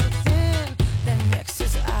have within. Then next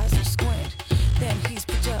his eyes are squint. Then he's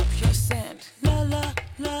picked up your scent. La la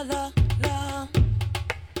la la la.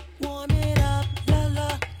 Warm it up. La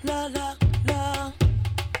la la la la.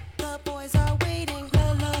 The boys are waiting.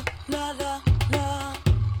 La la la la la.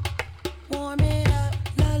 Warm it up.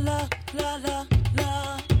 La la la la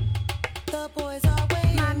la. The boys are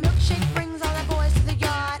waiting. My milkshake brings all the boys to the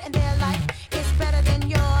yard, and they're like, it's better than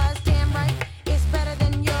yours. Damn right, it's better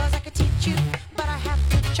than yours. I could teach you, but I have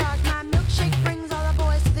to charge. My milkshake brings all the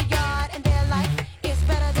boys to the yard, and they're like, it's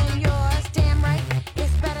better than yours. Damn right,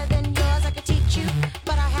 it's better than yours. I could teach you,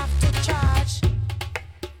 but I have to charge.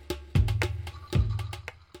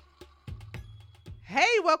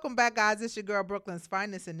 Hey, welcome back, guys. It's your girl, Brooklyn's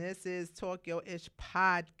Finest, and this is Talk Yo Ish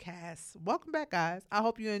Podcast. Welcome back, guys. I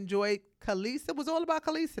hope you enjoyed Khalees. It was all about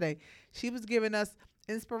Khalees today. She was giving us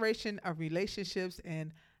inspiration of relationships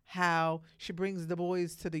and how she brings the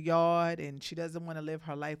boys to the yard and she doesn't want to live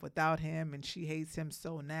her life without him and she hates him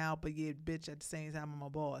so now, but yeah, bitch, at the same time, I'm a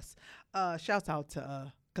boss. Shouts out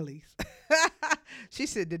to Khalees. She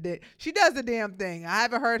said that she does the damn thing. I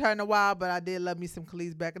haven't heard her in a while, but I did love me some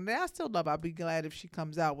Khalees back in the day. I still love her. I'll be glad if she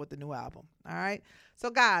comes out with a new album. All right. So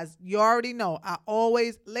guys, you already know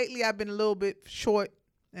lately I've been a little bit short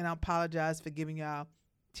and I apologize for giving y'all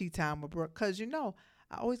tea time with Brooke. Cause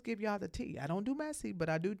I always give y'all the tea. I don't do messy, but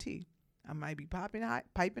I do tea. I might be piping hot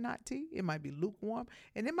tea. It might be lukewarm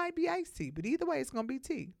and it might be iced tea, but either way, it's going to be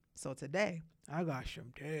tea. So today I got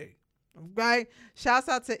some tea. Okay. Shouts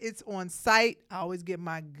out to It's On Site. I always get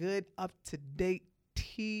my good up-to-date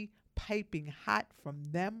tea piping hot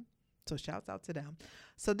from them. So shouts out to them.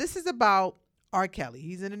 So this is about R. Kelly.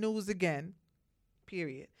 He's in the news again,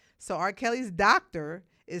 period. So R. Kelly's doctor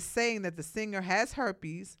is saying that the singer has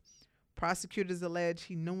herpes, Prosecutors allege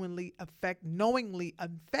he knowingly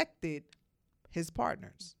infected his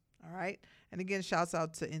partners. All right. And again, shouts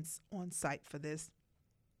out to On Site for this.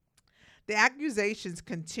 The accusations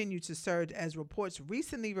continue to surge as reports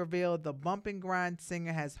recently revealed the bump and grind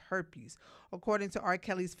singer has herpes. According to R.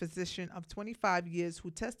 Kelly's physician of 25 years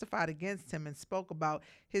who testified against him and spoke about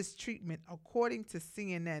his treatment, according to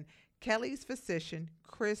CNN, Kelly's physician,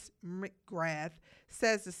 Chris McGrath,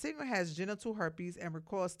 says the singer has genital herpes and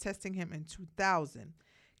recalls testing him in 2000.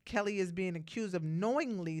 Kelly is being accused of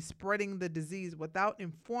knowingly spreading the disease without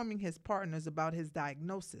informing his partners about his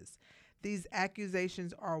diagnosis. These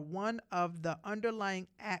accusations are one of the underlying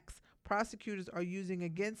acts prosecutors are using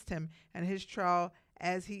against him and his trial,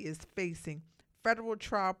 as he is facing federal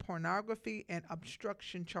trial pornography and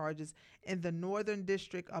obstruction charges in the Northern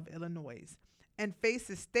District of Illinois, and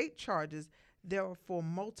faces state charges there for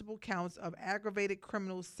multiple counts of aggravated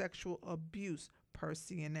criminal sexual abuse, per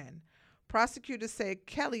CNN. Prosecutors say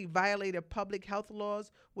Kelly violated public health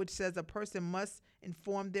laws, which says a person must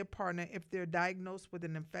inform their partner if they're diagnosed with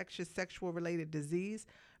an infectious sexual-related disease.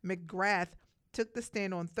 McGrath took the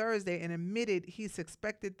stand on Thursday and admitted he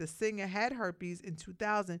suspected the singer had herpes in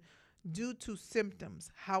 2000 due to symptoms.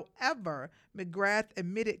 However, McGrath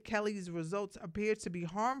admitted Kelly's results appeared to be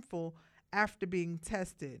harmful after being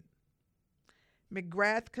tested.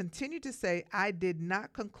 McGrath continued to say, "I did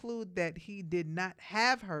not conclude that he did not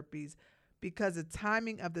have herpes because the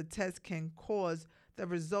timing of the test can cause the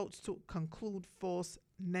results to conclude false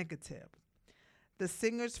negative." The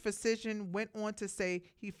singer's physician went on to say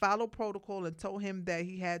he followed protocol and told him that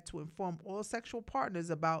he had to inform all sexual partners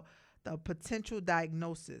about the potential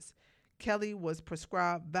diagnosis. Kelly was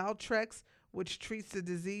prescribed Valtrex, which treats the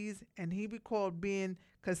disease, and he recalled being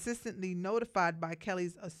consistently notified by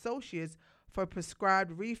Kelly's associates for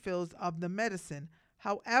prescribed refills of the medicine.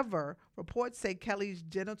 However, reports say Kelly's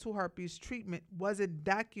genital herpes treatment wasn't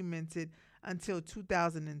documented until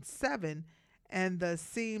 2007, and the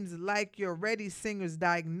Seems Like You're Ready singer's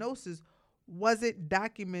diagnosis wasn't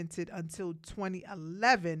documented until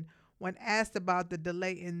 2011. When asked about the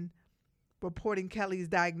delay in reporting Kelly's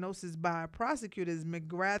diagnosis by prosecutors,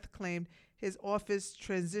 McGrath claimed his office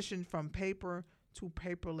transitioned from paper to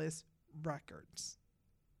paperless records.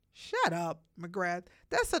 Shut up, McGrath.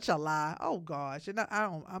 That's such a lie. Oh gosh, and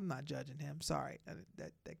I'm not judging him. Sorry,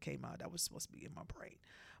 that came out. That was supposed to be in my brain.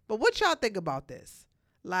 But what y'all think about this?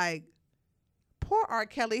 Like, poor R.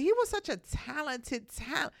 Kelly. He was such a talented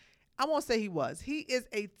talent. I won't say he was. He is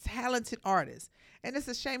a talented artist, and it's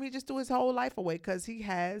a shame he just threw his whole life away because he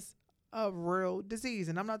has a real disease.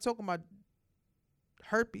 And I'm not talking about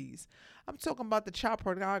herpes. I'm talking about the child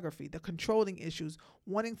pornography, the controlling issues,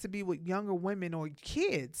 wanting to be with younger women or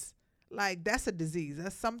kids. Like, that's a disease.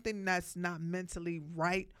 That's something that's not mentally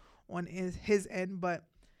right on his end. But,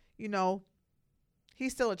 you know,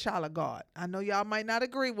 he's still a child of God. I know y'all might not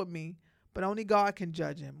agree with me, but only God can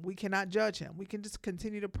judge him. We cannot judge him. We can just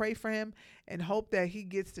continue to pray for him and hope that he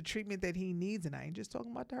gets the treatment that he needs. And I ain't just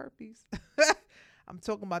talking about the herpes. I'm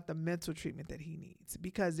talking about the mental treatment that he needs,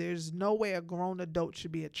 because there's no way a grown adult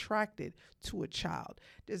should be attracted to a child.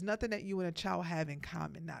 There's nothing that you and a child have in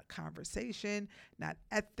common, not conversation, not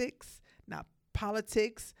ethics, not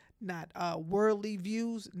politics, not worldly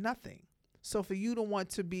views, nothing. So for you to want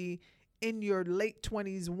to be in your late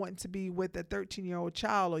 20s, wanting to be with a 13-year-old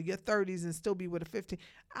child, or your 30s and still be with a 15,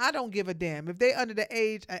 I don't give a damn. If they under the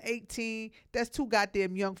age of 18, that's too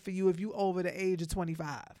goddamn young for you if you over the age of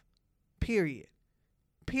 25. Period.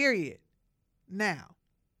 Now,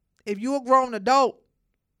 if you're a grown adult,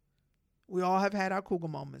 we all have had our cougar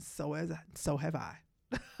moments. So have I.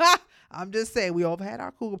 I'm just saying, we all have had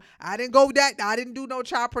our cougar. I didn't do no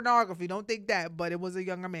child pornography. Don't think that, but it was a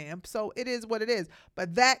younger man. So it is what it is.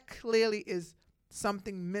 But that clearly is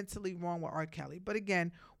something mentally wrong with R. Kelly. But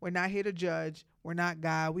again, we're not here to judge. We're not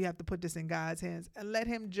God. We have to put this in God's hands and let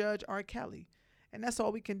him judge R. Kelly. And that's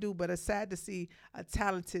all we can do. But it's sad to see a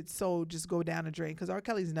talented soul just go down the drain, because R.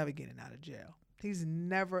 Kelly's never getting out of jail. He's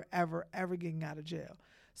never, ever, ever getting out of jail.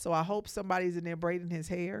 So I hope somebody's in there braiding his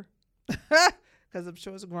hair, because I'm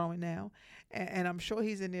sure it's growing now. And I'm sure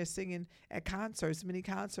he's in there singing at concerts, many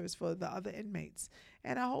concerts for the other inmates.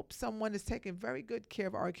 And I hope someone is taking very good care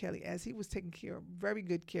of R. Kelly, as he was taking very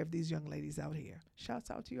good care of these young ladies out here.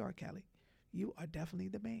 Shouts out to you, R. Kelly. You are definitely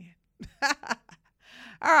the man.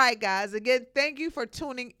 All right, guys. Again, thank you for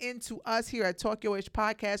tuning into us here at Talk Your Ish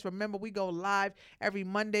Podcast. Remember, we go live every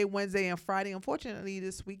Monday, Wednesday, and Friday. Unfortunately,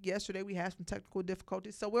 yesterday, we had some technical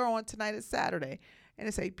difficulties, so we're on tonight. It's Saturday, and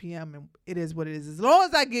it's 8 p.m., and it is what it is. As long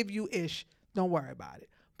as I give you ish, don't worry about it.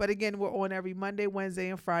 But again, we're on every Monday, Wednesday,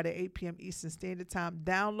 and Friday, 8 p.m. Eastern Standard Time.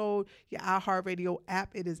 Download your iHeartRadio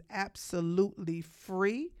app. It is absolutely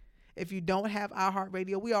free. If you don't have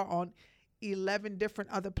iHeartRadio, we are on 11 different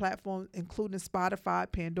other platforms, including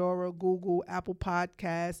Spotify, Pandora, Google, Apple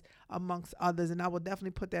Podcasts, amongst others. And I will definitely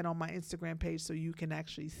put that on my Instagram page so you can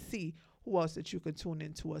actually see who else that you can tune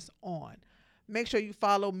into us on. Make sure you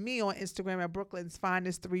follow me on Instagram at Brooklyn's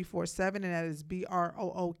Finest 347, and that is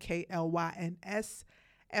BROOKLYNS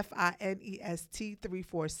FINEST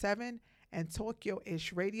 347, and Tokyo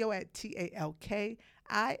Ish Radio at TALKISHHH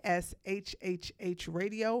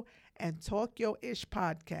Radio, and Tokyo Ish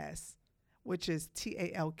Podcast, which is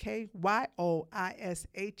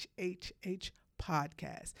TALKYOISHHH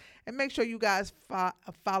Podcast. And make sure you guys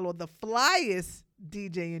follow the flyest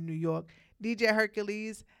DJ in New York, DJ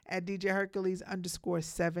Hercules, at DJ Hercules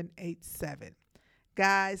 _787.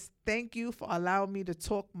 Guys, thank you for allowing me to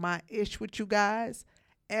talk my ish with you guys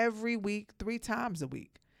every week, 3 times a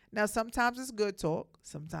week. Now, sometimes it's good talk.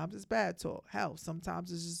 Sometimes it's bad talk. Hell, sometimes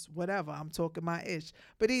it's just whatever. I'm talking my ish.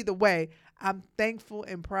 But either way, I'm thankful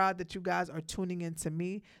and proud that you guys are tuning in to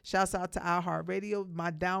me. Shouts out to iHeartRadio. My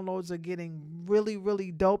downloads are getting really,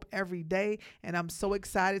 really dope every day. And I'm so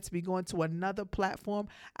excited to be going to another platform.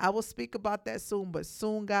 I will speak about that soon. But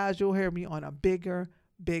soon, guys, you'll hear me on a bigger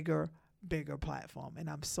platform. And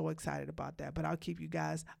I'm so excited about that. But I'll keep you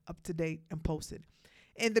guys up to date and posted.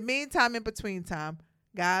 In the meantime, in between time,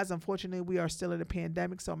 guys, unfortunately, we are still in a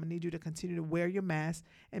pandemic, so I'm going to need you to continue to wear your mask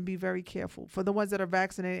and be very careful. For the ones that are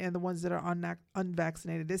vaccinated and the ones that are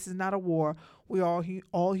unvaccinated, this is not a war. We are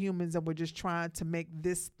all humans, and we're just trying to make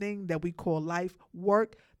this thing that we call life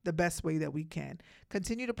work the best way that we can.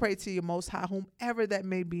 Continue to pray to your Most High, whomever that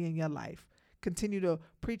may be in your life. Continue to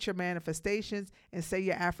preach your manifestations and say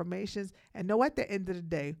your affirmations, and know at the end of the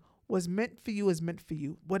day, what's meant for you is meant for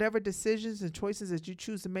you. Whatever decisions and choices that you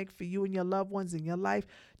choose to make for you and your loved ones in your life,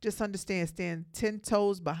 just understand, stand 10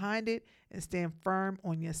 toes behind it and stand firm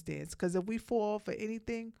on your stance. Because if we fall for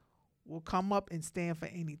anything, we'll come up and stand for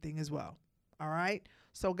anything as well. All right?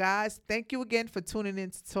 So, guys, thank you again for tuning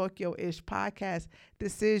in to Tokyo Ish Podcast.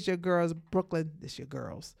 This is your girls, Brooklyn. This your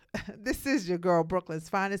girls. This is your girl, Brooklyn's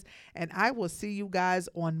Finest. And I will see you guys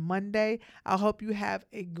on Monday. I hope you have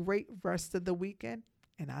a great rest of the weekend.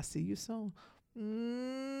 And I'll see you soon.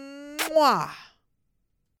 Mwah.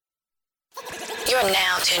 You're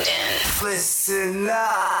now tuned in. Listen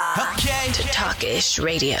up. To Talk Ish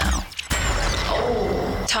Radio.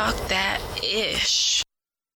 Oh, talk that ish.